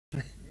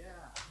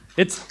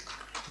It's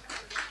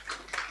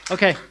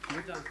okay.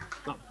 We're done.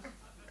 No.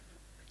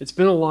 It's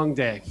been a long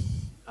day.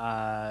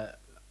 The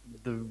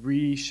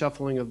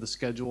reshuffling of the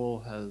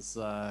schedule has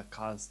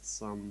caused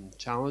some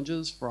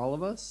challenges for all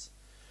of us.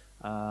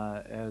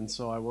 And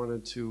so I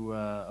wanted to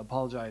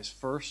apologize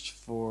first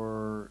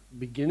for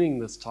beginning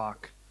this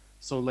talk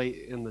so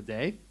late in the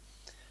day.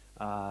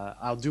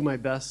 I'll do my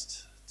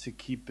best to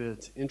keep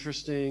it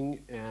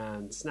interesting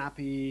and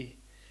snappy,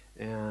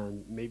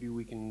 and maybe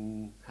we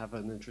can have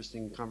an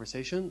interesting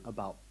conversation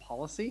about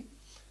policy,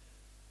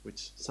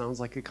 which sounds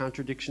like a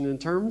contradiction in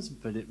terms,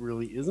 but it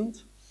really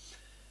isn't.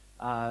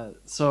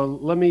 So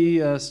let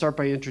me start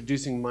by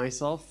introducing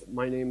myself.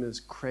 My name is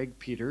Craig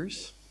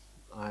Peters.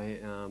 I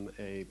am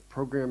a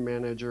program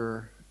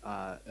manager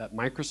at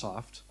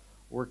Microsoft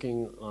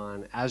working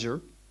on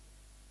Azure.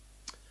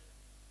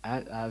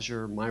 At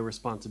Azure, my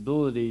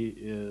responsibility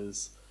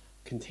is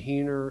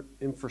container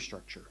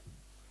infrastructure.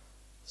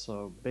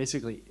 So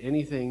basically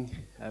anything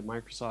at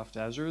Microsoft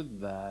Azure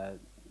that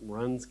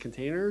runs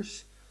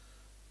containers,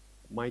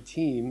 my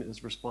team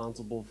is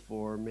responsible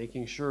for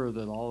making sure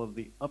that all of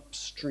the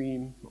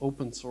upstream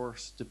open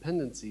source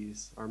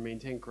dependencies are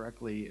maintained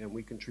correctly and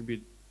we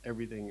contribute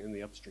everything in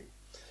the upstream.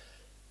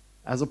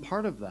 As a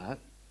part of that,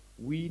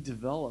 we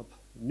develop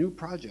new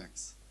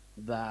projects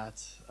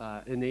that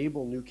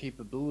enable new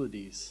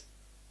capabilities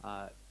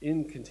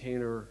in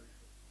container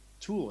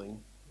tooling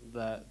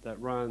that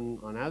run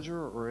on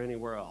Azure or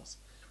anywhere else.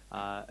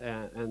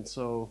 And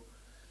so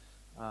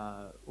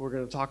we're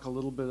going to talk a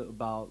little bit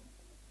about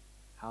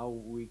how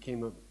we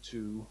came up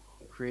to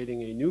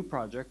creating a new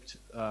project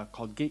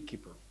called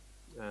Gatekeeper.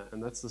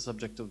 And that's the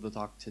subject of the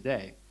talk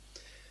today.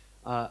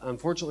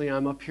 Unfortunately,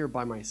 I'm up here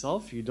by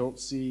myself. You don't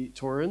see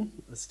Torin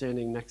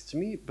standing next to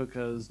me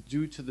because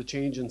due to the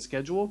change in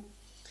schedule,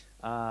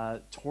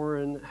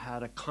 Torin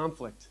had a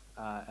conflict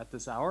at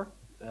this hour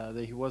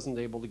that he wasn't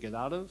able to get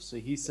out of. So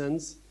he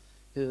sends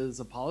his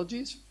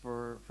apologies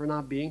for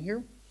not being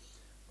here.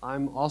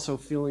 I'm also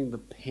feeling the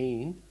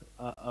pain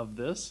of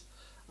this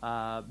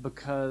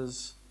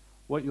because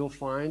what you'll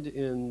find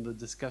in the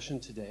discussion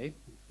today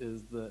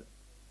is that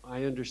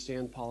I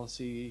understand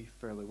policy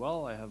fairly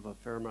well. I have a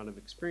fair amount of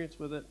experience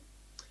with it.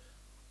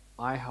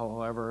 I,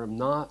 however, am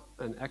not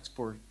an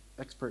expert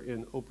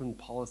in open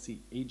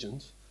policy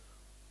agent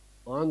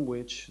on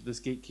which this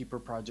Gatekeeper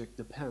project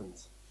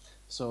depends.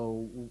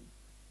 So,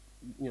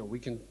 you know, we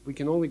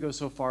can only go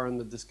so far in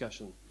the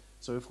discussion.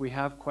 So if we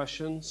have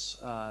questions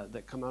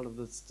that come out of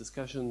this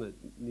discussion that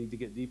need to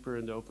get deeper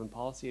into open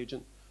policy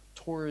agent,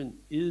 Torin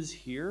is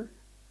here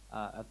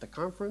at the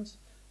conference.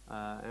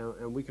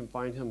 And we can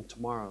find him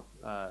tomorrow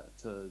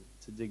to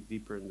dig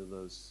deeper into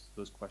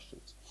those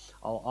questions.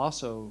 I'll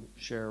also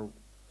share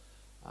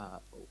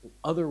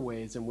other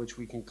ways in which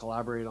we can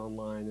collaborate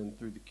online and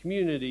through the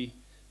community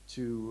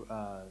to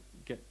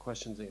get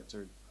questions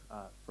answered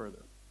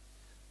further.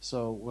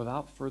 So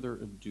without further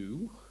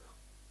ado,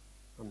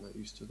 I'm not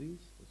used to these.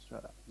 Let's try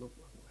that. Nope,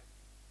 wrong way.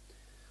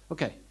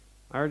 Okay,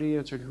 I already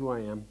answered who I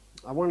am.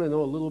 I want to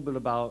know a little bit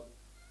about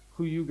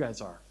who you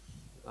guys are.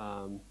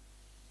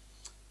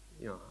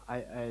 You know,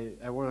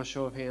 I want a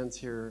show of hands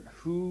here.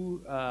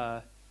 Who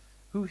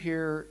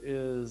here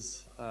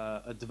is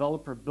a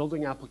developer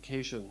building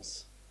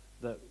applications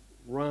that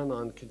run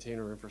on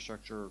container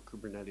infrastructure or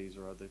Kubernetes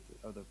or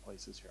other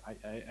places here?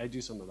 I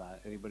do some of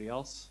that. Anybody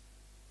else?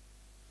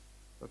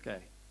 Okay,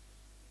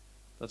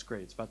 that's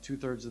great. It's about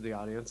 2/3 of the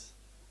audience.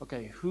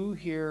 Okay, who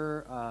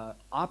here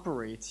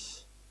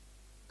operates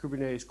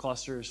Kubernetes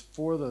clusters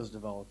for those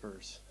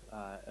developers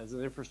as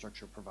an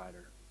infrastructure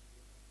provider?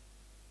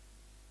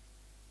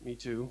 Me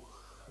too.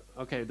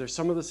 Okay, there's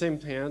some of the same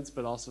hands,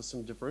 but also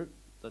some different.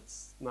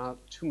 That's not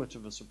too much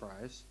of a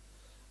surprise.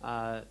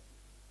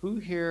 Who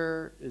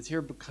here is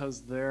here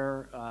because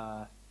they're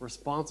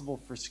responsible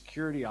for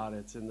security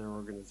audits in their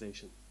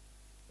organization?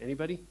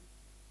 Anybody?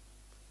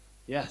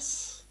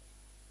 Yes,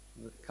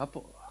 a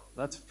couple.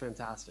 That's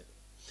fantastic.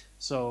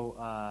 So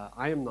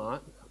I am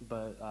not,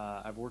 but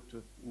I've worked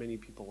with many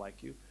people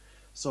like you.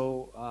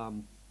 So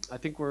I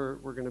think we're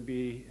going to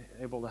be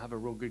able to have a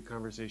real good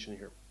conversation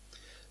here.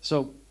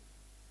 So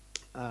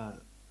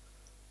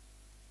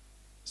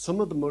some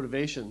of the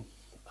motivation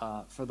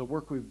for the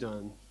work we've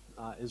done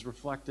is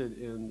reflected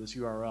in this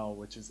URL,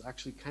 which is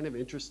actually kind of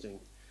interesting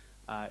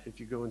if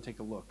you go and take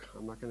a look.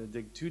 I'm not going to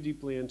dig too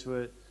deeply into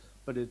it,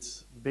 but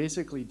it's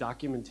basically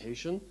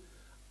documentation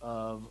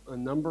of a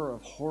number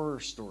of horror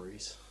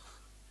stories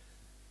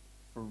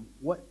for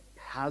what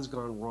has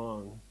gone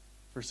wrong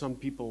for some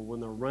people when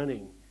they're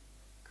running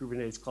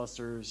Kubernetes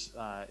clusters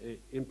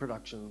in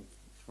production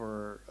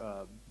for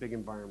big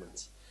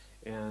environments,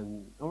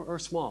 and or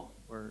small,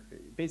 or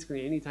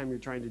basically anytime you're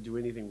trying to do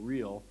anything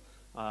real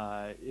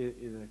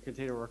in a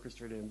container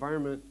orchestrated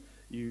environment,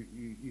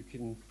 you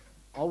can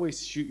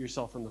always shoot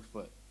yourself in the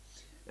foot.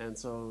 And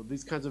so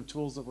these kinds of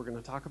tools that we're going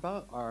to talk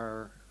about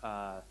are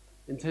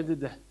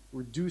intended to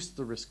reduce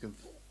the risk of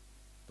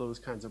those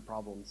kinds of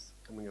problems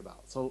coming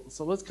about. So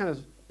let's kind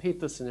of paint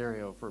the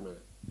scenario for a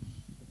minute.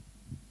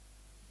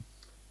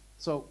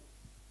 So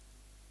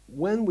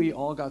when we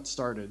all got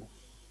started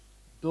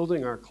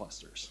building our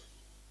clusters,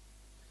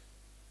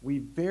 we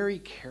very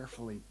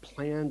carefully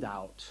planned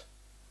out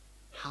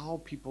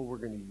how people were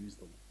going to use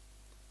them,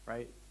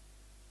 right?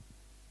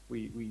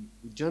 We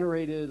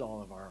generated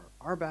all of our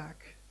RBAC.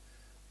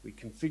 We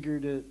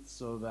configured it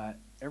so that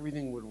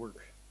everything would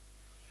work.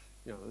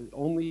 You know,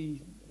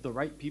 only the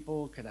right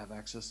people could have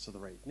access to the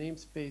right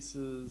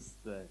namespaces.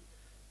 That,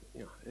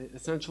 you know,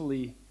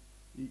 essentially,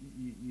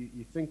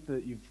 you think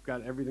that you've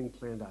got everything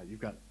planned out.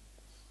 You've got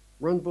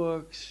run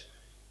books.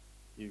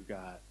 You've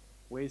got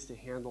ways to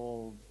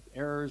handle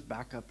errors,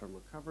 backup, and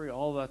recovery.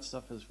 All that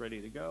stuff is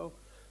ready to go.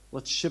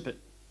 Let's ship it.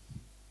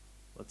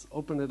 Let's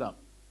open it up.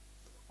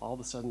 All of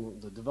a sudden,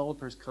 the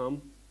developers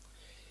come,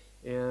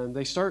 and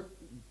they start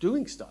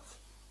doing stuff,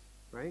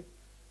 right?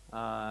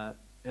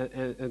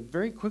 And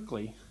very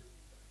quickly,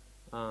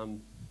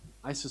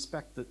 I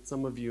suspect that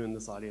some of you in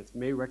this audience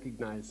may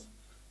recognize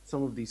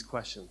some of these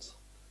questions.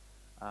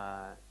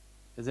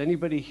 Has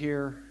anybody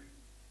here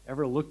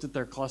ever looked at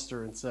their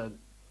cluster and said,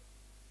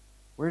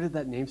 where did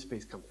that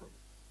namespace come from?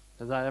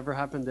 Has that ever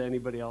happened to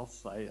anybody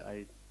else?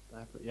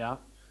 Yeah.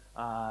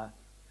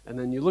 And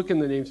then you look in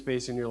the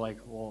namespace and you're like,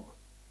 well,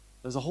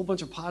 there's a whole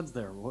bunch of pods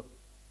there. What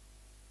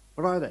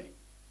are they?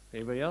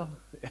 Anybody else?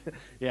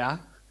 Yeah.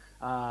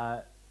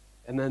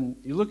 And then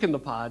you look in the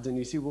pods and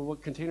you see, well,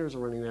 what containers are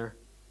running there?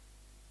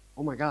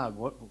 Oh my God,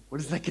 what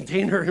is that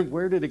container and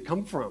where did it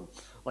come from?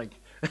 Like,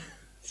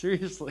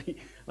 seriously,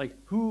 like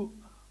who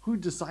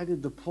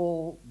decided to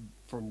pull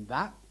from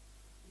that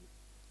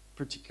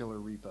particular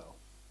repo?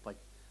 Like,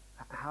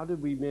 how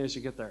did we manage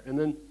to get there? And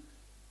then,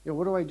 you know,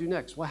 what do I do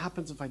next? What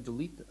happens if I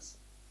delete this?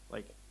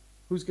 Like,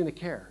 who's going to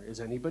care? Is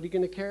anybody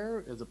going to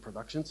care? Is a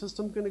production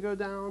system going to go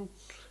down?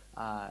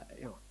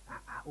 You know,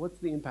 what's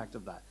the impact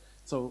of that?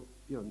 So,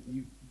 you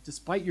know,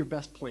 despite your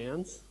best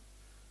plans,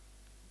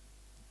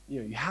 you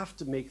know, you have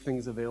to make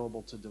things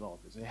available to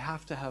developers. They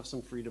have to have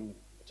some freedom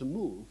to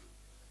move.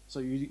 So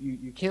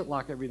you can't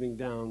lock everything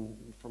down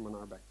from an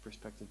RBAC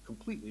perspective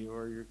completely,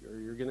 or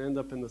you're going to end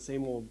up in the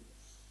same old,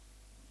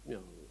 you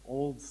know,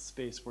 old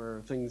space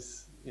where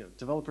things, you know,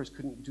 developers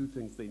couldn't do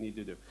things they need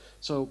to do.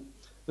 So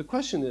the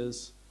question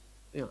is,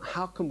 you know,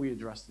 how can we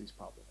address these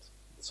problems?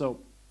 So,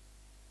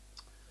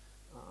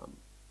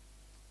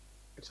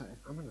 actually,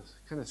 I'm going to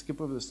kind of skip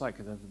over this slide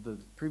because the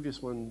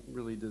previous one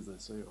really did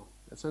this. So, you know,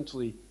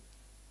 essentially,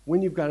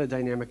 when you've got a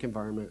dynamic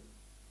environment,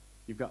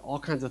 you've got all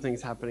kinds of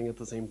things happening at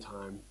the same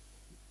time.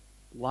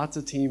 Lots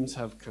of teams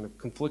have kind of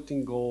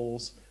conflicting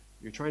goals.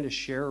 You're trying to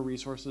share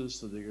resources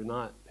so that you're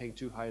not paying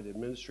too high in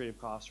administrative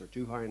costs or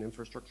too high in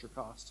infrastructure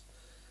costs.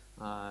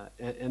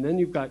 And then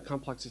you've got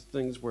complex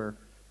things where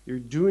you're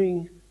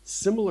doing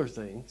similar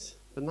things,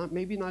 but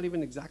maybe not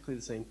even exactly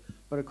the same,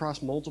 but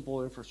across multiple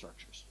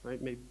infrastructures,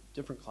 right? Maybe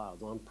different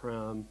clouds,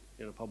 on-prem,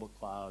 in a public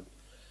cloud,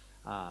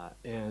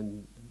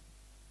 and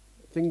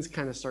things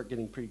kind of start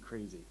getting pretty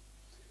crazy,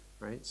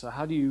 right? So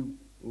how do you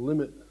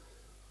limit,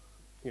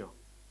 you know,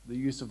 the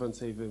use of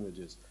unsafe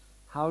images?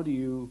 How do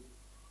you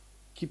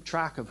keep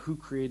track of who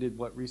created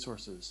what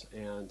resources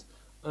and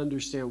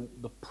understand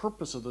the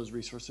purpose of those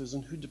resources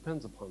and who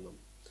depends upon them?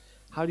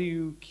 How do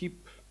you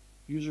keep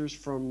users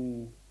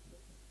from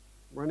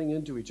running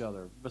into each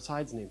other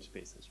besides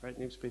namespaces, right?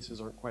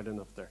 Namespaces aren't quite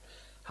enough there.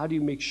 How do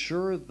you make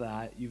sure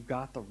that you've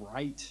got the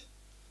right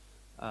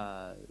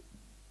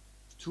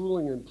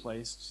tooling in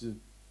place to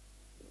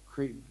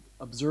create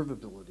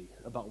observability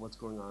about what's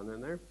going on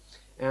in there?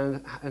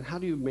 And how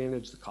do you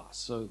manage the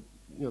costs? So,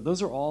 you know,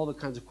 those are all the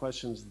kinds of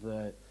questions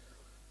that,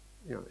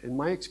 you know, in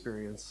my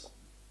experience,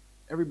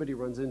 everybody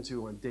runs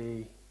into on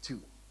day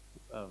 2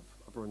 of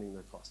running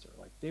their cluster.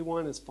 Like, day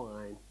 1 is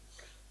fine.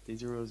 Day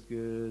 0 is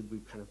good.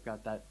 We've kind of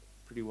got that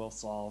pretty well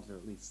solved, or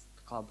at least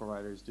the cloud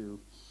providers do.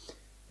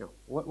 You know,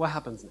 what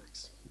happens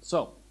next?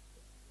 So,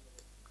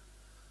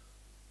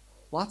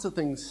 lots of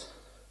things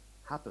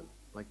happen.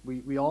 Like,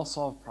 we all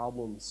solve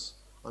problems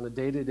on a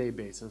day-to-day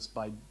basis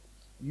by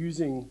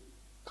using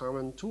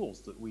common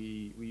tools that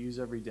we use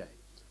every day,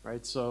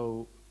 right?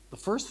 So the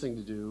first thing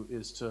to do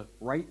is to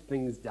write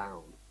things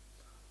down.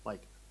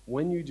 Like,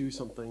 when you do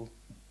something,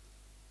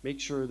 make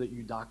sure that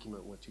you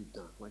document what you've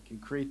done. Like, you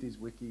create these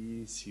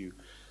wikis, you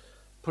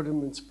put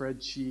them in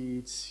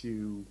spreadsheets,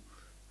 you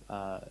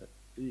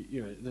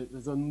know,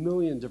 there's a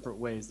million different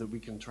ways that we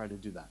can try to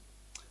do that.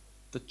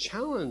 The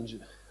challenge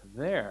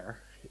there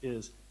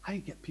is, how do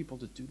you get people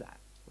to do that?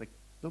 Like,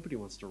 nobody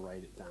wants to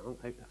write it down.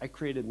 I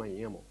created my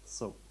YAML,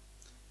 so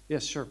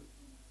yes, sure.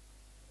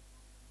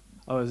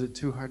 Oh, is it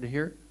too hard to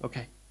hear?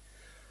 Okay.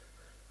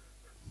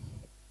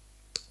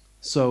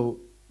 So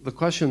the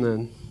question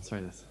then,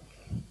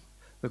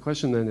 the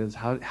question then is,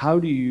 how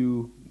do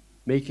you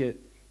make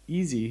it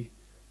easy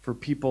for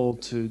people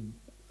to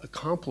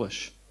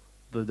accomplish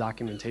the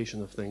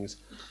documentation of things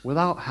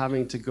without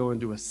having to go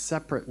into a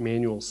separate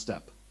manual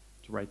step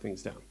to write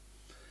things down?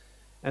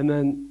 And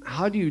then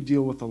how do you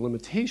deal with the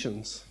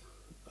limitations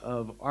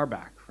of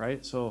RBAC,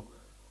 right? So,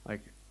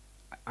 like,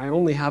 I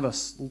only have a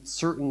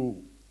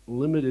certain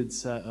limited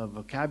set of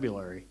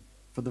vocabulary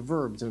for the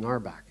verbs in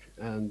RBAC,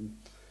 and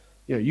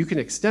you can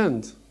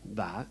extend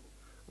that,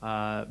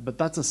 but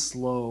that's a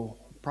slow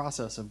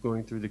process of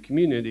going through the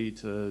community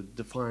to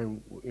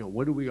define,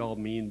 what do we all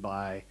mean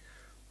by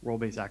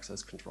role-based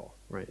access control,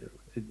 right?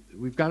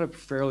 We've got a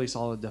fairly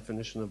solid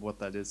definition of what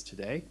that is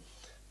today,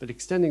 but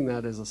extending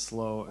that is a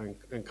slow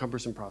and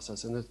cumbersome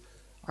process, and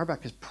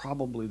RBAC is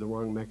probably the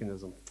wrong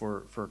mechanism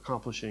for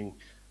accomplishing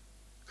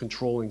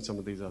controlling some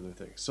of these other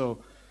things.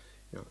 So,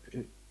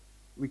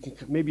 we can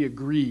maybe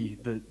agree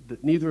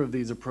that neither of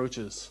these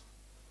approaches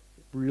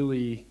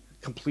really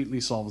completely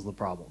solves the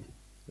problem.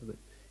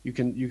 You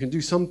can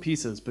do some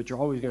pieces, but you're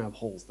always going to have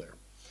holes there.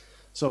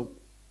 So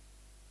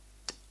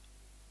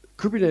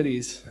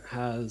Kubernetes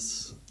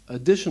has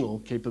additional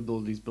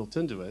capabilities built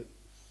into it.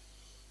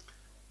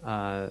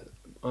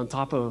 On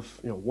top of,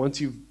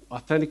 once you've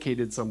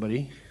authenticated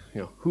somebody,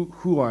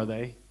 who are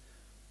they?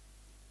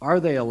 Are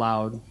they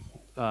allowed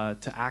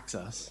to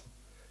access?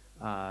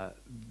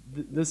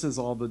 This is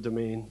all the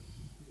domain,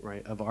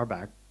 right, of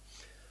RBAC.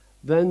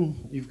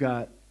 Then you've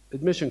got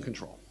admission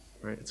control,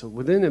 right? So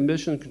within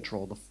admission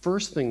control, the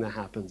first thing that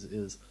happens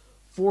is,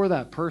 for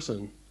that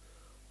person,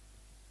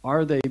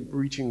 are they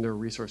reaching their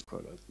resource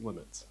quota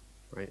limits,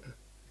 right?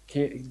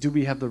 Do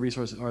we have the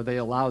resources? Are they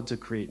allowed to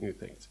create new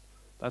things?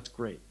 That's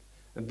great.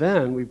 And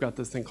then we've got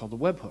this thing called the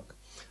webhook.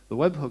 The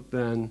webhook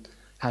then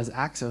has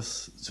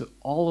access to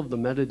all of the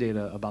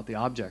metadata about the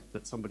object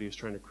that somebody is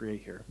trying to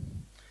create here,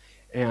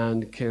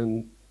 and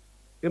can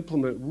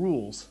implement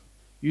rules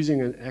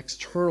using an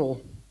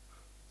external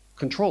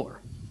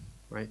controller,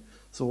 right?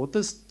 So what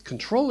this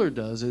controller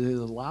does is it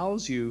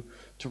allows you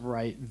to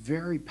write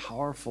very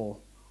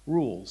powerful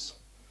rules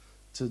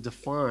to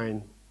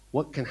define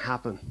what can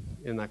happen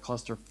in that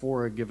cluster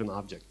for a given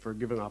object, for a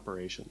given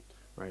operation,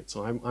 right?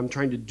 So I'm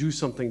trying to do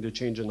something to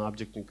change an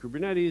object in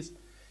Kubernetes.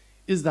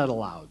 Is that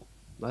allowed?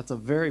 That's a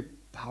very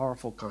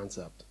powerful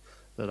concept,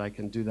 that I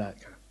can do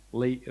that kind of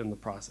late in the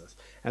process.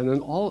 And then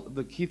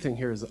the key thing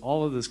here is that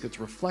all of this gets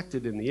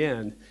reflected in the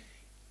end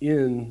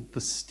in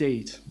the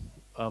state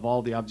of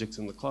all the objects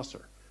in the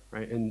cluster,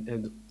 right?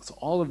 And so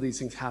all of these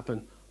things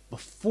happen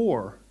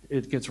before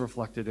it gets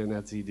reflected in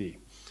etcd.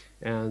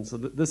 And so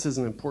this is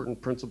an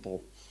important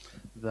principle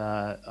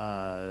that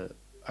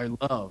I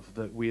love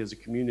that we as a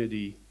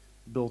community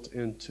built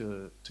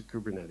into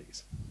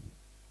Kubernetes.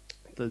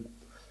 The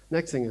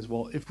next thing is,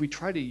 well, if we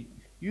try to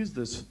use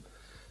this,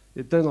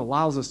 it then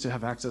allows us to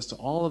have access to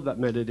all of that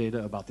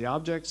metadata about the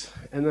objects,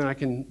 and then I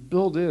can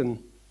build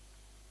in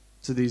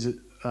to these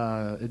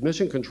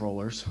admission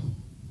controllers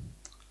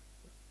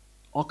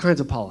all kinds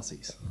of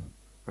policies,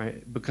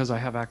 right? Because I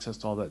have access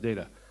to all that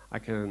data. I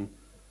can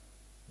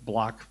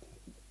block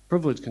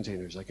privilege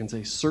containers. I can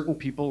say certain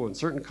people in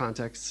certain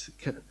contexts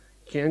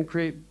can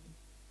create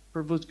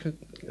privileged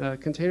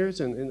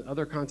containers, and in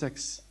other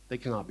contexts, they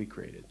cannot be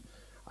created.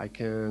 I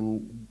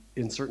can,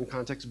 in certain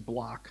contexts,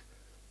 block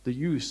the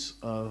use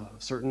of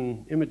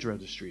certain image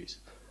registries.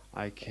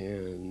 I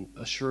can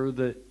assure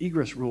that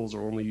egress rules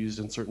are only used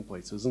in certain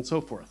places, and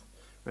so forth.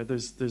 Right?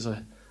 There's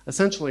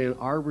essentially an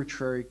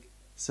arbitrary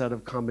set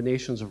of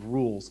combinations of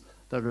rules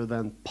that are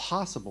then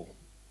possible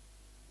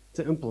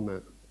to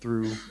implement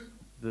through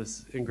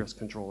this ingress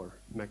controller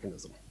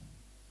mechanism.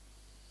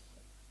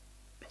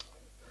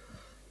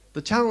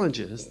 The challenge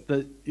is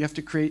that you have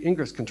to create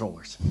ingress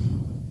controllers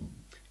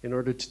in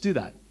order to do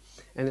that.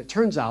 And it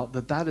turns out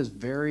that that is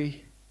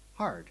very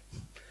hard,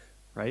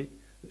 right?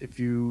 If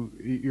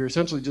you're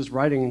essentially just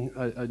writing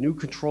a new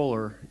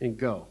controller in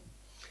Go.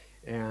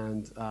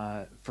 And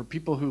for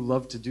people who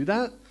love to do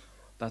that,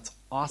 that's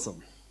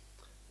awesome.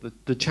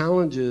 The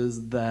challenge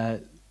is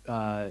that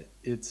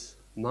it's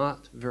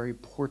not very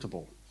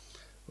portable.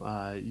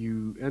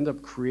 You end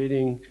up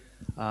creating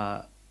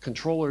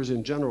controllers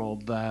in general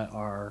that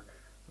are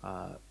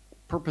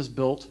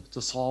purpose-built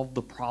to solve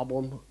the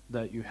problem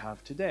that you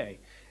have today.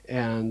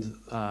 And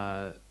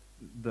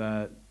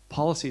the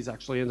policies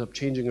actually end up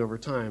changing over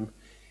time.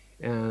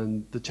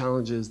 And the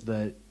challenge is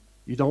that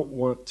you don't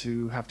want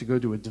to have to go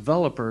to a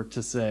developer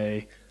to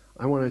say,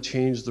 I want to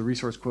change the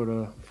resource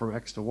quota from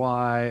X to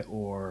Y,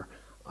 or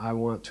I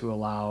want to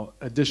allow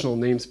additional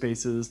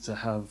namespaces to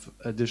have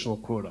additional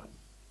quota.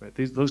 Right?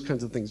 Those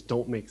kinds of things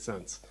don't make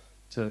sense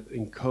to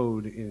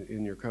encode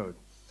in your code.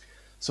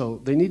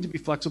 So they need to be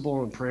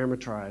flexible and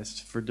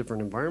parameterized for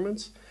different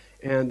environments,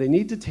 and they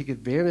need to take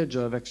advantage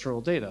of external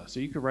data. So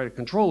you could write a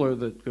controller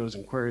that goes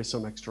and queries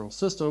some external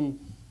system,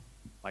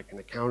 like an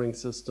accounting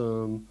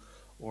system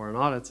or an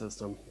audit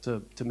system,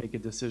 to make a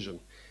decision.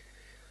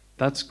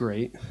 That's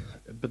great,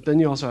 but then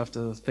you also have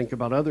to think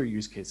about other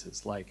use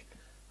cases, like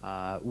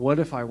what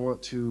if I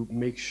want to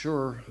make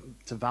sure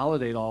to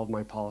validate all of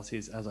my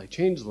policies as I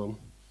change them,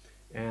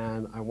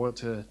 and I want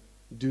to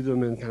do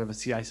them in kind of a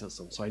CI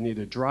system. So I need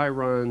a dry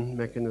run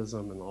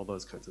mechanism and all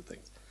those kinds of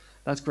things.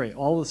 That's great.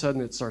 All of a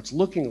sudden it starts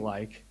looking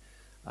like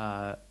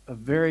a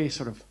very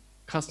sort of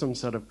custom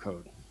set of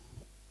code.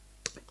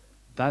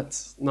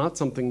 That's not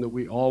something that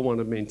we all want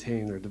to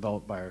maintain or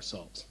develop by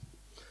ourselves.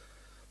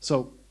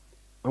 So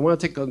I want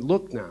to take a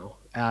look now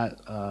at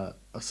a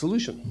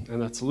solution,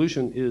 and that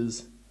solution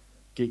is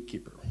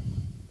Gatekeeper.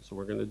 So So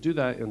we're going to do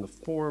that in the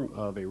form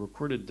of a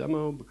recorded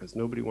demo because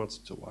nobody wants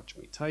to watch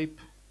me type.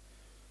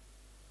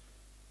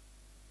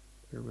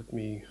 Bear with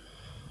me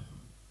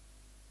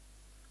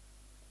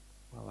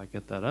while I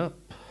get that up.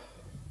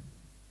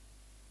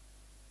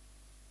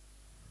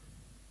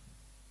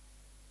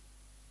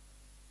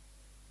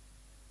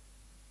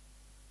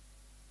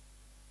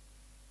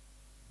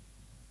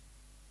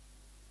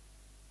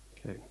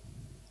 Okay,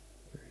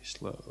 very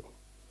slow.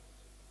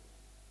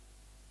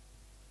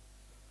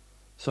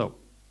 So,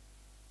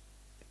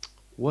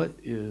 what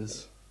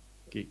is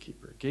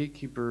Gatekeeper?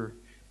 Gatekeeper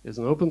is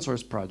an open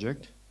source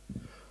project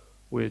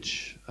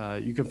which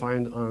you can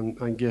find on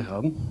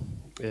GitHub.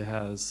 It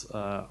has,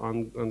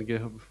 on the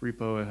GitHub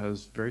repo, it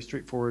has very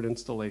straightforward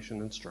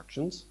installation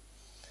instructions.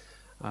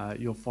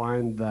 You'll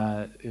find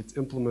that it's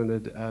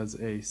implemented as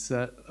a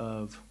set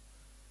of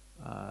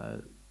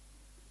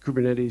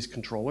Kubernetes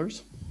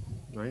controllers,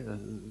 right?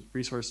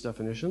 Resource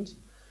definitions.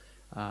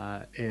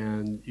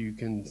 And you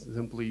can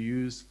simply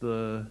use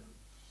the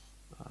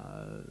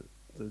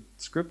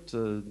script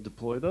to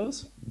deploy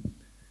those.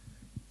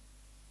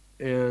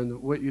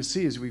 And what you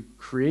see is we've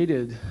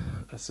created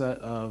a set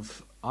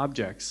of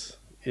objects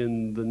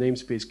in the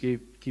namespace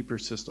Gatekeeper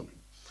system.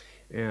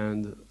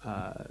 And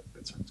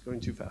it's going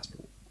too fast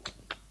for me.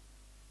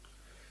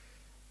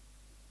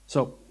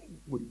 So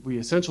we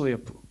essentially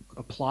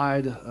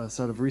applied a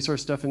set of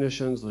resource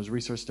definitions. Those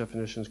resource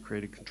definitions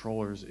created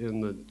controllers in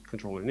the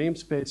controller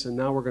namespace, and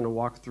now we're going to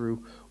walk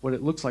through what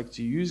it looks like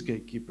to use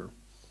Gatekeeper.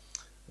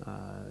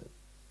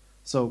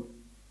 So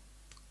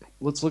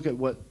let's look at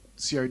what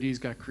CRD's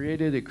got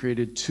created. It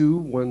created two,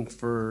 one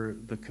for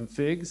the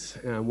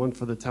configs and one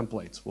for the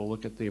templates. We'll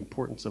look at the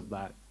importance of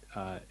that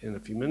in a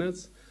few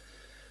minutes.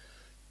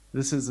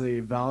 This is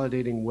a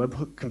validating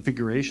webhook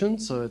configuration,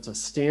 so it's a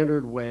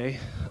standard way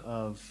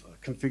of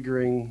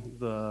configuring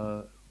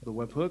the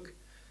webhook.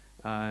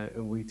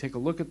 And we take a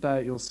look at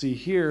that, you'll see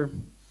here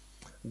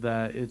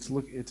that it's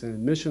an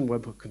admission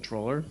webhook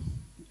controller,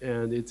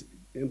 and it's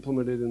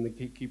implemented in the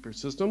Gatekeeper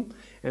system,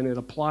 and it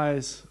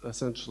applies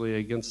essentially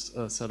against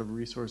a set of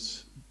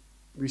resources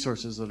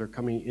that are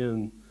coming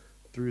in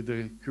through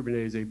the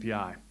Kubernetes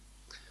API.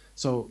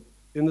 So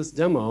in this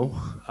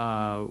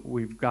demo,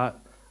 we've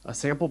got a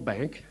sample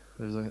bank.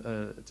 There's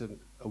it's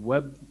a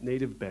web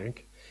native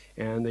bank,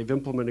 and they've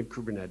implemented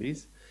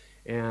Kubernetes,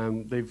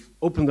 and they've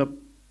opened up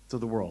to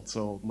the world.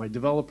 So my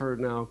developer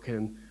now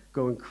can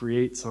go and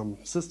create some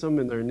system,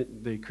 and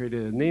they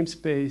created a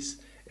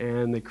namespace,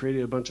 and they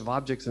created a bunch of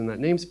objects in that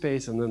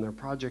namespace, and then their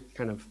project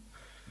kind of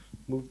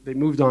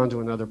moved on to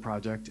another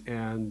project,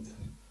 and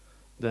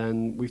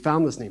then we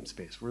found this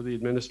namespace. We're the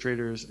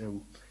administrators,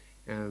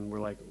 and we're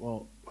like,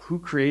 well, who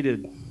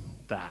created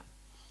that?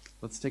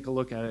 Let's take a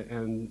look at it,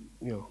 and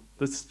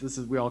this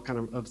is, we all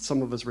kind of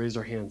some of us raised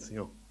our hands.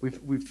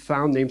 We've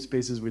found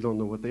namespaces, we don't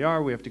know what they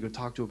are. We have to go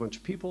talk to a bunch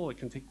of people. It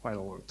can take quite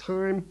a long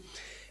time,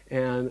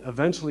 and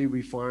eventually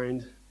we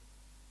find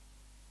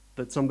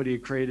that somebody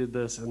had created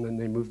this, and then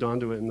they moved on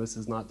to it, and this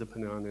is not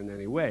dependent on in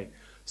any way.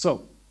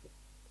 So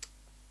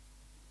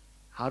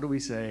how do we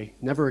say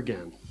never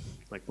again?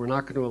 Like, we're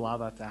not going to allow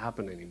that to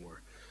happen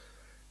anymore.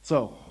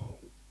 So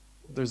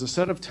there's a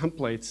set of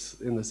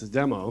templates in this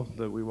demo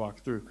that we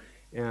walk through.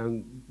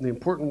 And the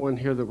important one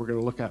here that we're going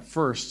to look at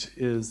first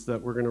is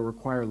that we're going to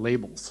require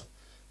labels.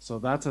 So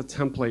that's a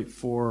template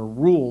for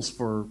rules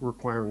for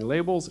requiring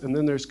labels, and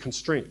then there's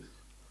constraint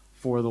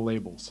for the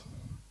labels.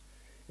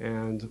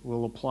 And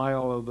we'll apply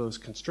all of those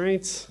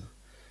constraints.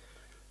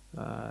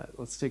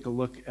 Let's take a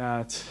look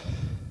at,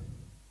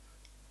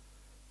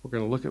 we're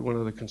going to look at one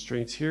of the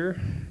constraints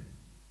here.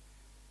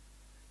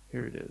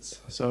 Here it is.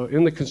 So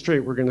in the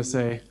constraint, we're going to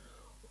say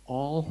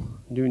all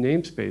new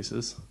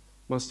namespaces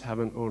must have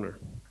an owner.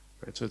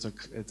 Right, so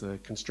it's a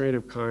constraint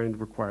of kind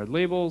required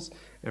labels,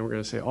 and we're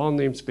going to say all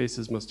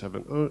namespaces must have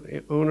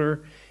an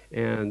owner,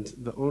 and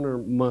the owner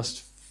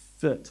must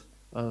fit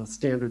a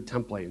standard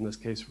template, in this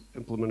case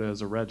implemented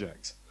as a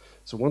regex.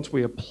 So once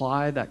we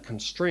apply that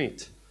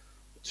constraint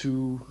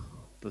to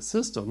the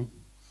system,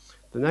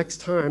 the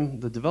next time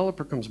the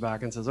developer comes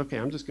back and says, okay,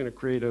 I'm just going to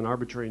create an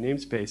arbitrary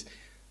namespace,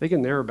 they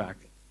can narrow back.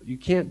 You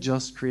can't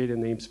just create a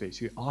namespace,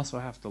 you also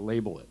have to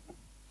label it.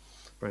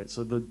 Right,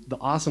 so the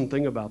awesome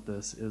thing about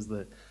this is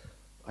that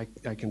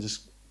I can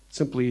just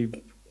simply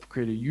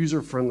create a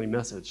user-friendly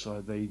message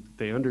so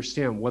they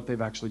understand what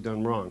they've actually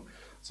done wrong.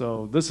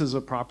 So this is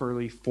a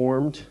properly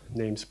formed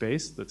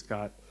namespace that's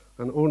got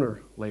an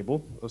owner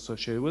label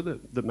associated with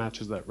it that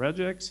matches that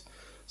regex.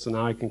 So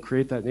now I can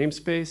create that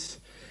namespace.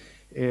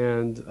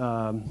 And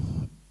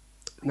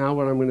now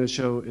what I'm going to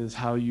show is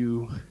how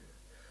we're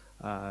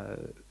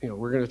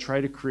going to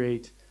try to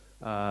create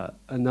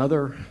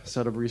another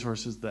set of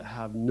resources that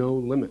have no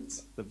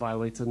limits, that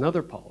violates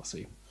another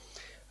policy.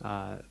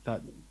 Or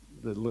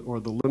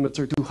the limits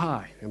are too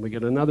high, and we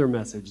get another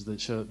message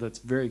that's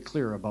very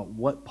clear about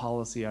what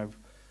policy I've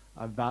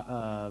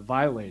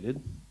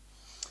violated.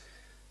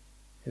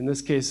 In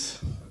this case,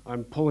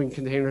 I'm pulling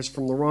containers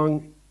from the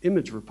wrong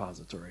image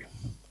repository.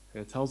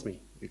 And it tells me,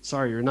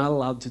 sorry, you're not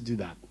allowed to do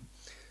that.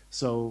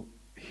 So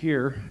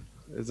here,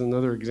 is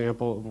another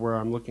example of where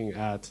I'm looking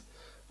at,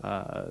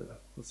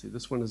 let's see,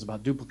 this one is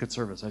about duplicate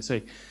service. I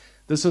say,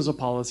 this is a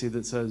policy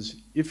that says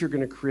if you're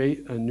going to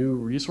create a new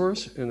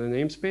resource in a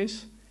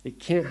namespace, it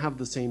can't have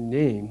the same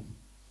name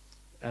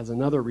as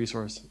another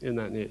resource in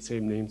that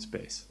same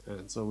namespace.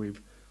 And so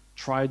we've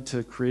tried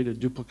to create a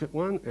duplicate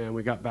one, and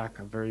we got back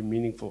a very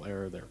meaningful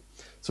error there.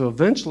 So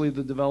eventually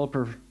the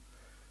developer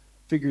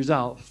figures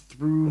out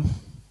through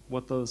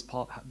what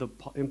the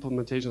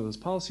implementation of those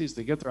policies,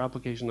 they get their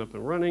application up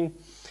and running,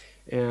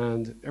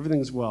 and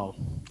everything's well,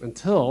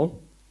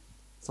 until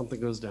something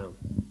goes down.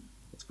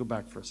 Let's go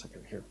back for a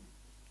second here.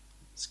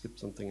 Skip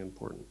something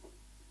important.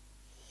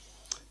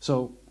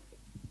 So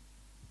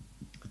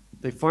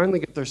they finally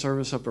get their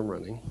service up and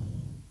running,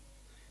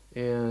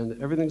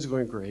 and everything's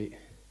going great.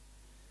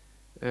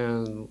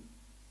 And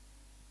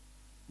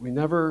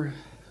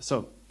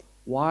so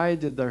why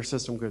did their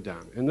system go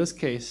down? In this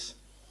case,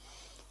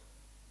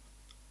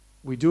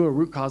 we do a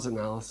root cause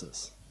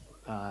analysis.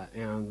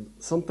 And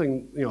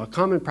something, a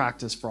common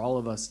practice for all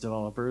of us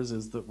developers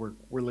is that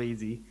we're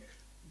lazy,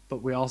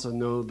 but we also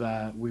know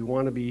that we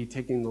want to be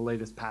taking the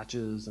latest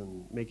patches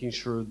and making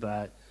sure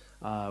that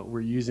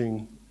we're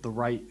using the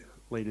right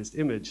latest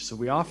image. So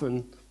we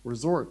often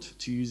resort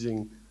to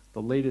using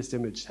the latest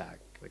image tag.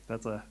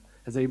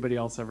 Has anybody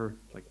else ever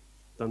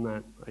done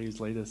that? I use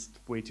latest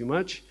way too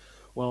much.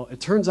 Well, it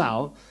turns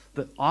out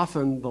that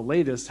often the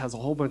latest has a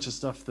whole bunch of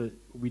stuff that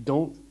we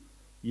don't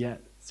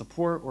yet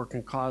support or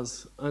can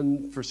cause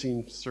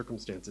unforeseen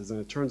circumstances. And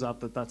it turns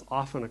out that that's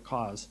often a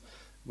cause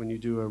when you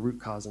do a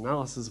root cause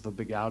analysis of a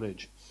big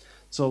outage.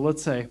 So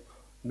let's say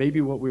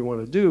maybe what we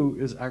want to do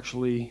is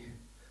actually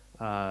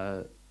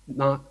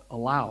not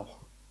allow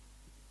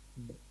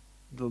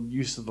the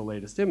use of the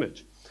latest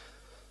image.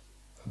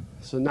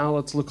 So now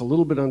let's look a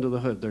little bit under the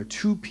hood. There are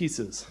two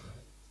pieces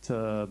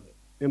to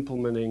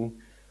implementing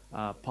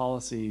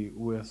policy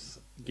with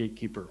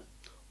Gatekeeper.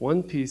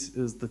 One piece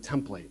is the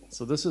template.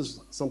 So this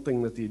is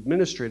something that the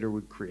administrator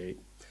would create.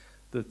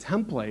 The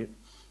template,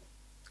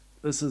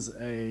 this is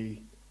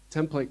a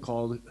template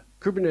called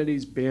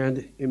Kubernetes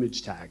banned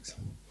image tags.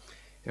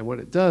 And what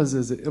it does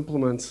is it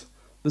implements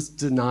this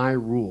deny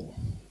rule.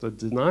 The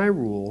deny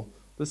rule,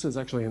 this is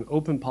actually an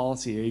open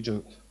policy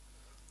agent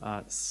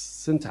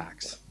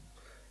syntax.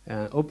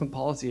 And open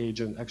policy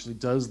agent actually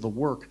does the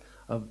work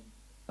of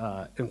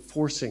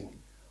enforcing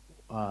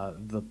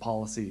the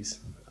policies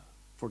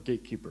for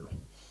Gatekeeper.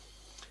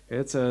 And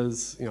it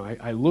says,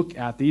 I look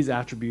at these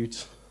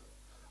attributes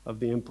of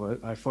the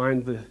input, I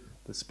find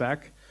the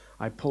spec,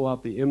 I pull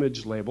out the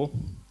image label,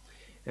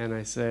 and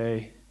I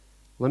say,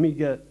 let me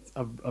get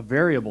a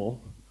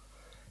variable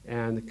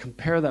and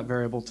compare that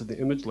variable to the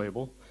image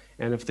label,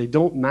 and if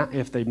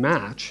they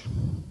match,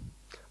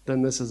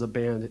 then this is a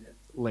banned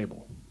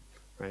label.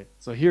 Right?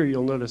 So here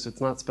you'll notice it's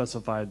not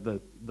specified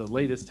that the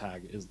latest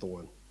tag is the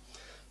one.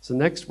 So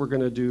next we're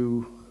going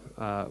to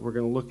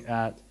look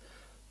at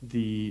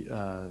the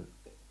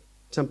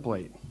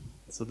template.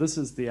 So this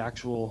is the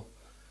actual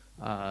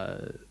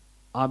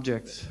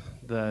object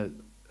that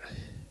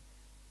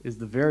is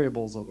the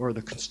variables or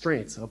the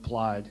constraints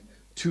applied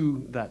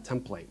to that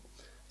template.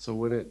 So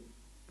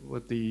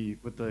what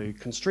the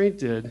constraint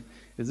did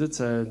is it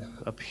said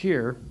up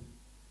here,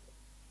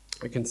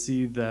 I can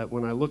see that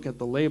when I look at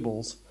the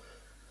labels,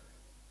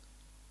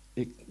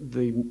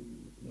 the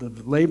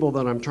label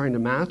that I'm trying to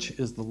match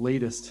is the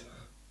latest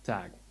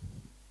tag.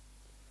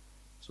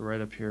 So right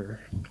up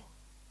here,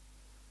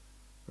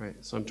 right?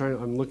 So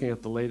I'm looking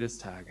at the latest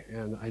tag,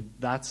 and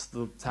that's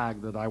the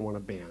tag that I want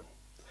to ban.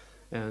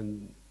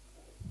 And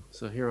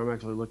so here I'm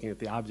actually looking at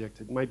the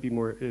object. It might be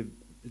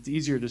it's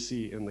easier to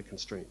see in the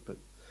constraint, but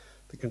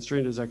the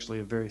constraint is actually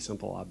a very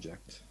simple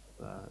object.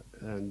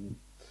 And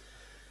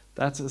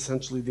that's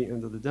essentially the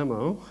end of the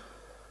demo.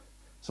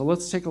 So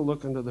let's take a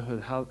look under the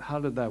hood. How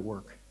did that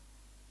work?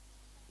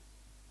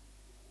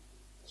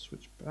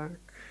 Switch back.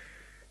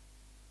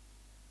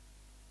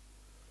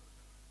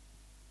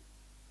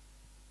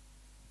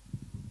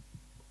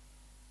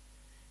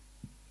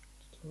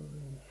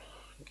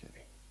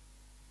 Okay.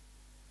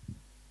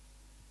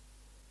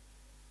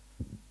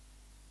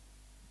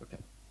 Okay.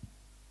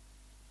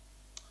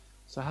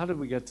 So how did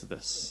we get to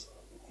this?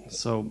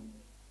 So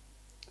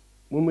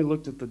when we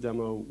looked at the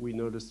demo, we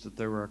noticed that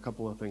there were a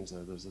couple of things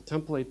there. There's a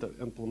template that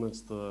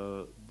implements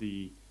the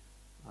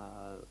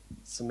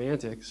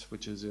semantics,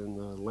 which is in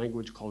a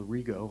language called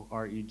Rego,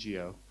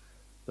 R-E-G-O,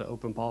 the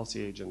open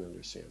policy agent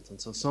understands.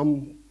 And so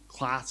some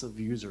class of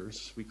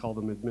users, we call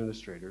them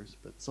administrators,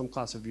 but some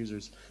class of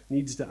users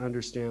needs to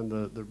understand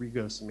the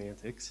Rego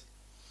semantics.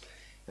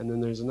 And then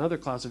there's another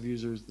class of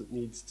users that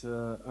needs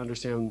to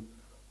understand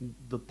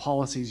the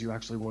policies you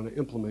actually want to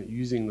implement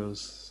using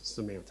those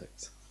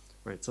semantics.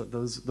 Right, so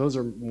those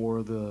are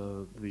more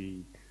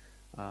the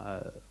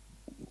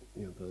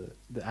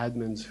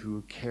admins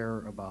who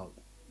care about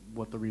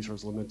what the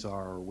resource limits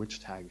are or which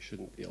tags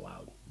shouldn't be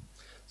allowed.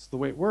 So the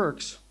way it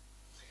works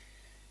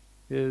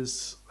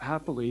is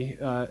happily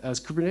as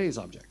Kubernetes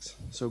objects.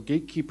 So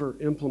Gatekeeper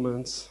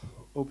implements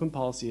Open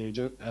Policy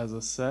Agent as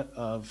a set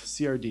of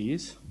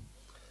CRDs.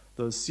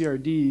 those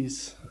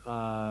CRDs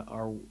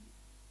are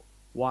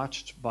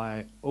watched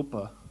by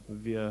OPA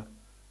via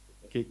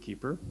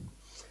Gatekeeper,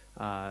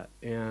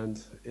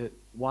 and it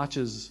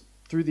watches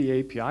through the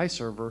API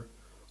server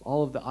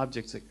all of the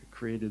objects that get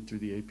created through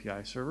the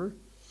API server,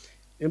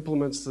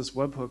 implements this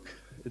webhook,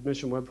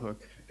 admission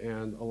webhook,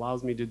 and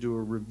allows me to do a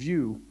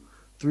review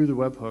through the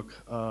webhook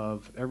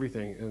of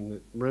everything, and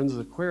it runs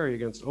a query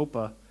against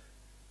OPA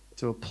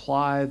to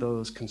apply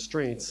those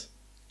constraints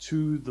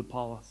to the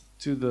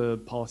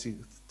policy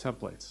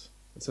templates.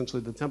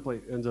 Essentially, the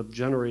template ends up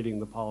generating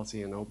the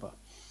policy in OPA.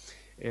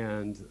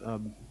 And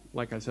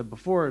like I said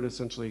before, it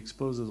essentially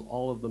exposes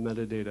all of the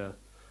metadata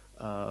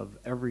of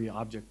every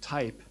object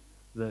type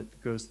that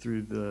goes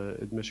through the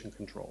admission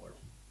controller.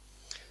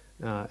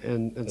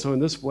 And so in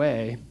this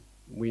way,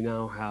 we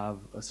now have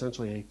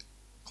essentially a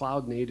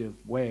cloud-native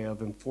way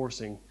of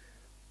enforcing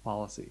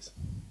policies.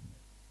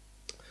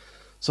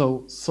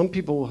 So some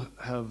people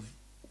have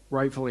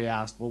rightfully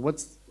asked, well,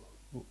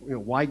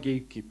 why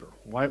Gatekeeper?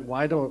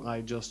 Why don't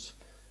I just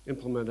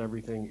implement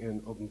everything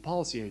in Open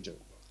Policy Agent?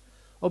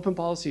 Open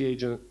Policy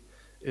Agent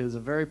is a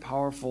very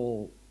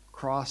powerful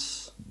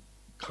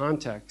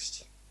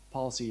cross-context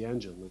policy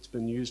engine that's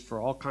been used for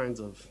all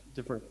kinds of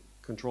different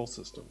control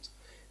systems.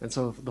 And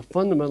so the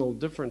fundamental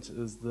difference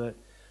is that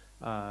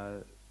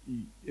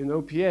in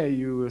OPA,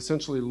 you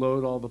essentially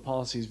load all the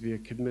policies via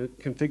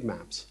config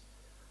maps.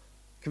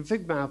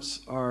 Config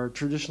maps are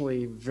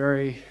traditionally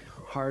very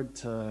hard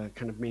to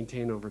kind of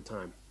maintain over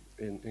time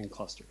in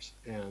clusters.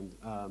 And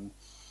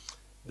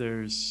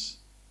there's,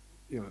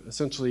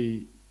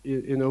 essentially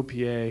in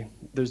OPA,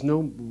 there's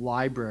no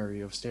library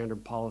of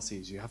standard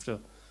policies. You have to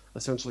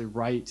essentially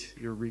write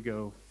your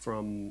Rego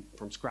from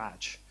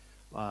scratch.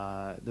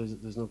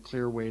 There's no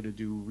clear way to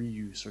do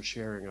reuse or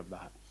sharing of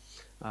that.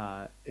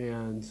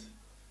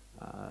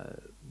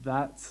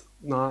 That's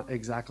not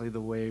exactly the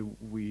way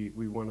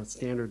we want to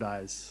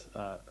standardize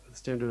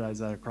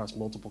that across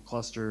multiple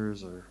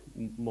clusters or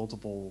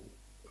multiple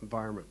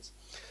environments.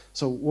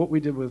 So what we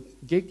did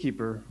with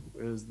Gatekeeper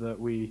is that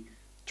we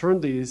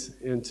turned these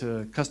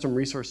into custom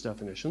resource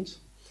definitions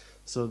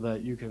so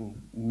that you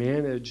can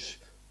manage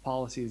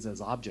policies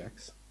as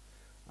objects.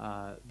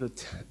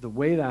 The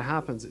way that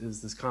happens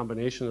is this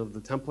combination of the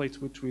templates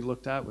which we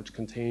looked at, which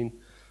contain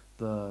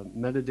the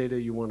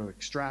metadata you want to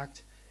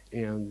extract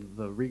and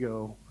the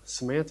Rego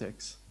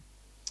semantics,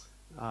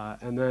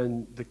 and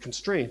then the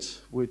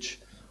constraints which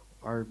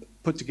are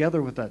put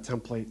together with that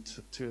template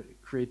to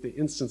create the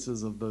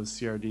instances of those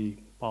CRD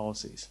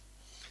policies.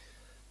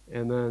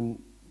 And then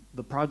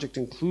the project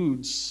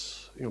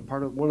includes,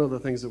 one of the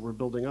things that we're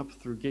building up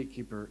through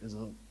Gatekeeper is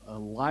a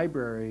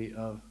library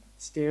of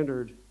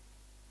standard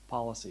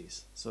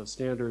policies, so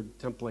standard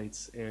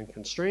templates and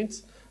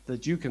constraints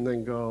that you can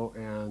then go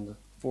and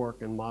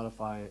fork and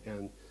modify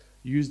and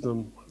use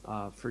them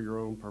for your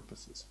own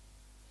purposes.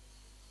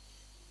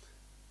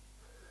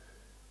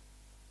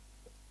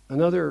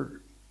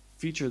 Another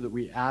feature that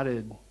we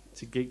added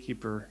to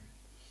Gatekeeper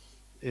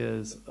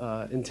is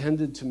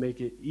intended to make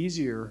it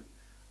easier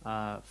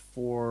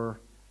for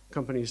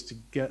companies to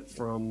get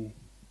from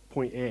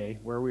point A,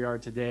 where we are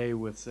today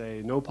with,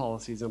 say, no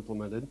policies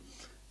implemented,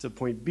 to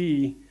point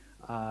B,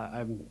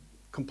 I'm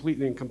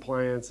completely in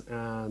compliance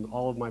and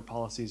all of my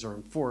policies are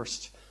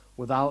enforced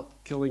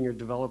without killing your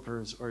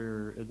developers or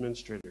your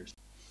administrators.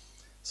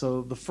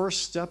 So the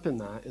first step in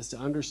that is to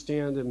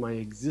understand in my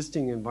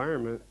existing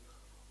environment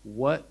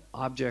what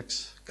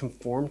objects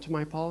conform to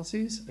my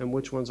policies and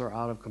which ones are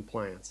out of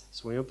compliance.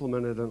 So we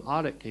implemented an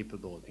audit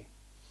capability.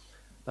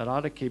 That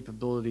audit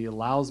capability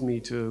allows me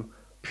to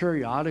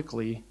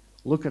periodically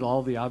look at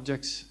all the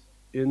objects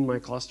in my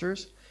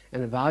clusters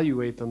and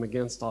evaluate them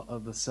against all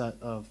of the set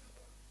of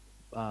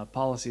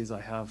policies I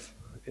have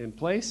in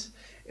place,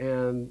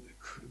 and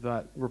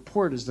that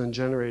report is then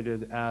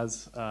generated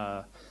as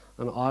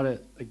an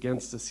audit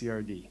against a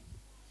CRD.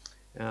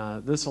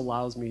 This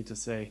allows me to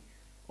say,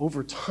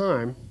 over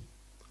time,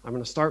 I'm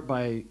going to start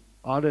by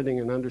auditing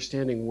and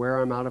understanding where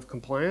I'm out of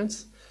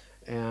compliance,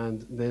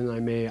 and then I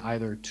may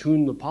either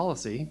tune the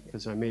policy,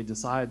 because I may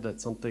decide that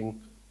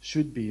something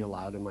should be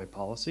allowed in my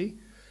policy,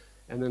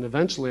 and then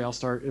eventually I'll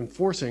start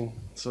enforcing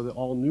so that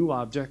all new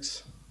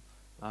objects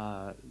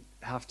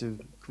have to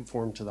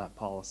conform to that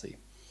policy.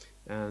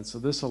 And so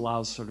this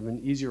allows sort of an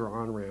easier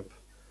on-ramp,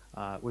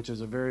 which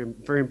is a very,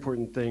 very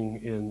important thing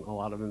in a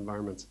lot of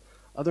environments.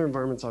 Other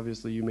environments,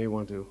 obviously, you may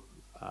want to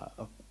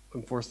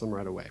enforce them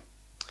right away.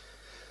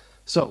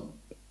 So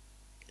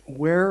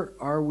where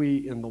are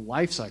we in the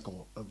life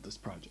cycle of this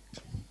project?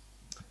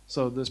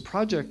 So this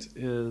project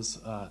is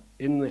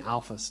in the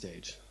alpha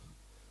stage.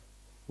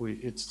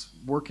 It's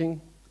working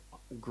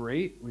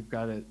great. We've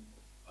got it.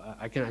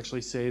 I can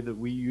actually say that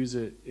we use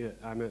it.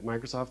 I'm at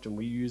Microsoft, and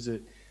we use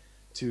it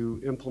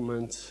to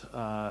implement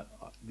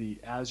the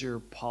Azure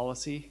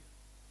policy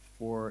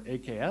for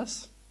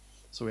AKS.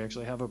 So we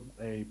actually have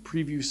a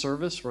preview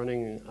service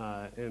running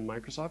in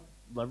Microsoft,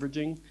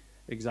 leveraging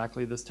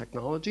exactly this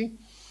technology.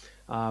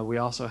 We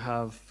also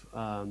have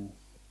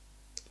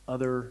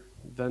other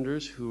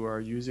vendors who are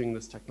using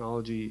this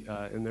technology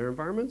in their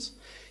environments.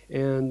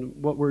 And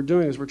what we're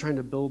doing is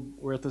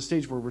we're at the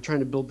stage where we're trying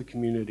to build the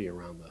community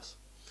around this.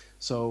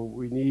 So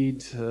we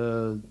need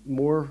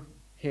more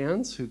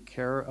hands who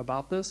care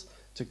about this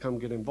to come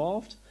get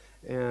involved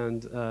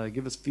and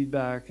give us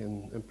feedback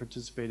and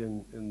participate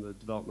in the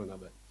development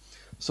of it.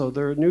 So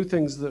there are new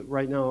things that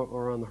right now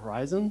are on the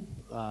horizon.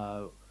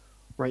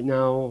 Right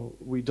now,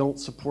 we don't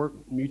support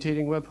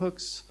mutating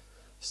webhooks.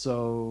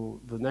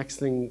 So the next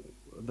thing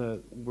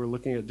that we're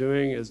looking at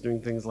doing is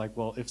doing things like,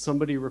 well, if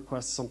somebody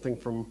requests something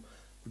from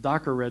the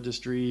Docker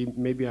registry,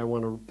 maybe I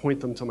want to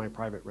point them to my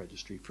private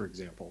registry, for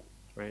example,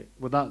 right?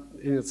 Without,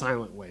 in a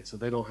silent way, so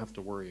they don't have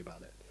to worry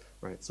about it,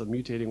 right? So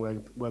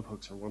mutating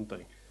webhooks are one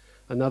thing.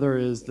 Another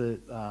is that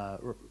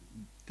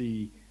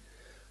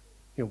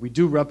we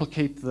do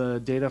replicate the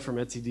data from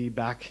etcd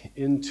back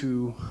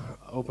into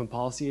Open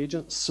Policy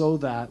Agent so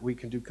that we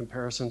can do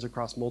comparisons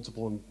across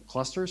multiple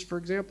clusters, for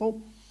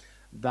example.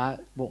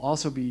 That will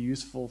also be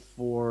useful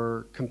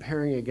for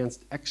comparing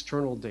against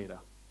external data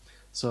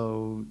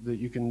so that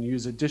you can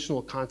use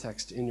additional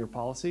context in your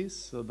policies.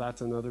 So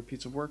that's another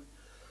piece of work.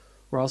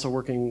 We're also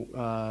working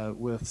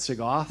with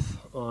SIGAuth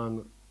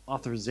on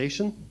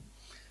authorization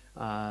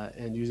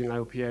and using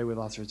IOPA with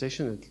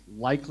authorization. It's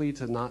likely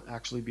to not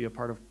actually be a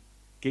part of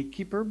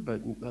Gatekeeper,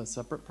 but a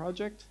separate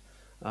project.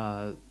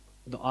 The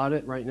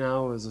audit right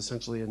now is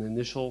essentially an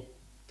initial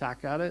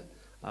tack at it.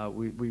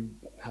 We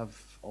have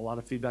a lot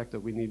of feedback that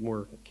we need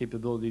more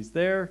capabilities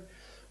there.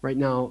 Right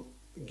now,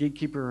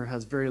 Gatekeeper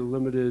has very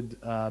limited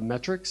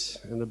metrics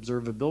and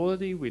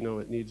observability. We know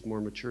it needs more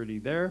maturity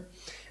there.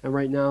 And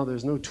right now,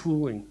 there's no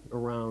tooling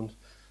around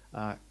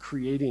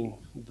creating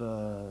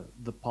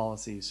the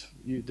policies.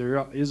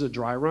 There is a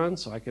dry run,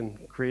 so I can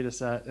create a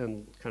set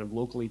and kind of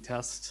locally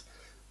test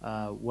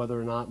whether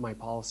or not my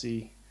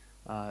policy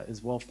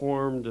is well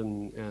formed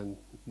and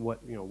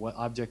what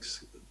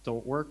objects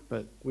don't work,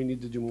 but we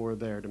need to do more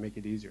there to make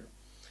it easier.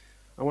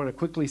 I want to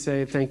quickly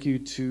say thank you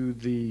to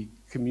the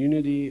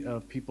community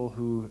of people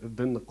who have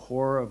been the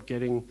core of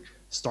getting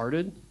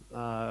started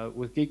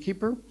with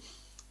Gatekeeper.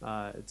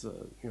 It's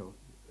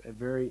a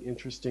very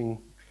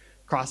interesting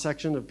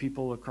cross-section of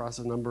people across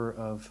a number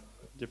of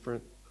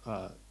different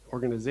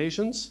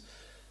organizations,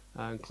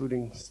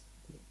 including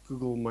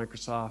Google,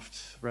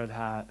 Microsoft, Red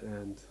Hat,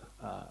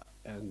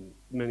 and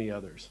many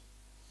others.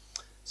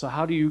 So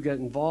how do you get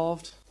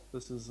involved?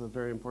 This is a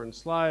very important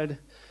slide.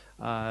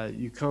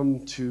 You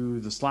come to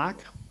the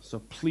Slack, so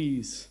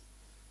please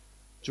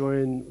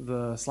join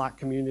the Slack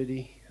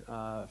community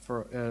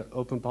for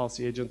Open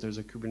Policy Agent. There's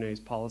a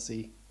Kubernetes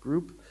policy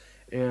group,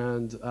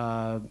 and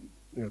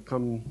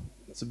come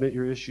submit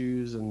your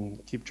issues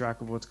and keep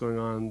track of what's going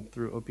on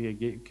through OPA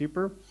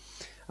Gatekeeper.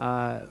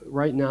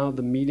 Right now,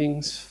 the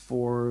meetings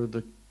for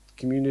the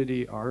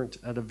community aren't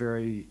at a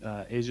very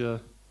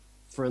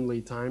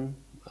Asia-friendly time,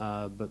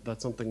 but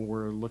that's something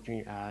we're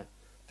looking at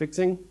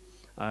fixing.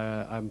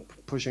 I'm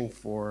pushing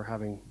for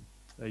having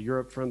a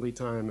Europe-friendly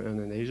time and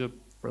an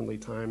Asia-friendly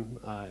time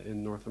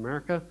in North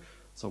America,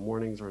 so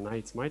mornings or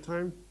nights my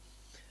time.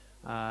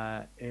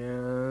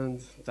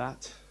 And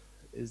that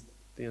is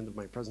the end of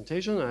my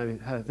presentation.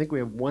 I think we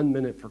have 1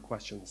 minute for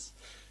questions,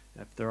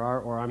 if there are,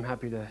 or I'm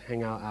happy to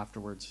hang out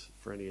afterwards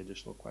for any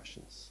additional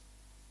questions.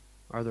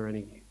 Are there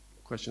any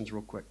questions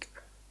real quick?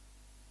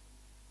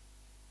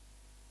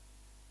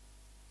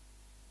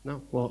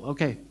 No? Well,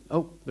 okay.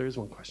 Oh, there is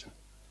one question.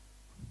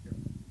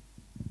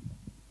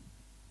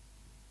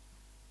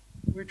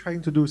 We're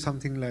trying to do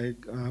something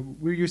like,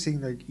 we're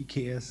using like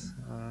EKS,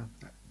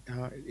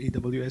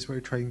 AWS,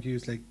 we're trying to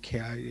use like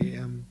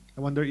KIAM.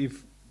 I wonder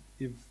if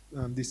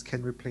this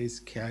can replace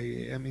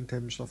KIAM in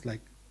terms of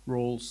like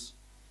roles.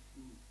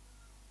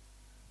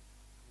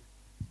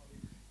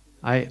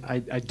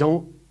 I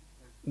don't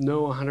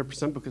know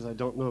 100% because I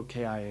don't know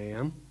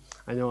KIAM.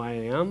 I know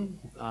IAM,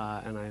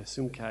 and I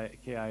assume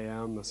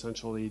KIAM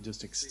essentially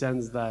just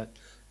extends that.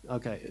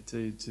 Okay,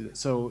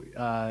 so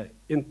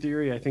in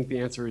theory, I think the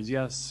answer is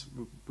yes,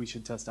 we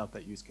should test out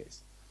that use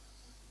case.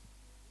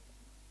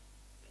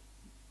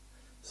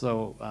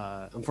 So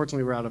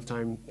unfortunately, we're out of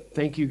time.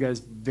 Thank you guys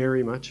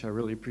very much. I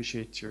really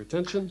appreciate your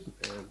attention.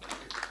 And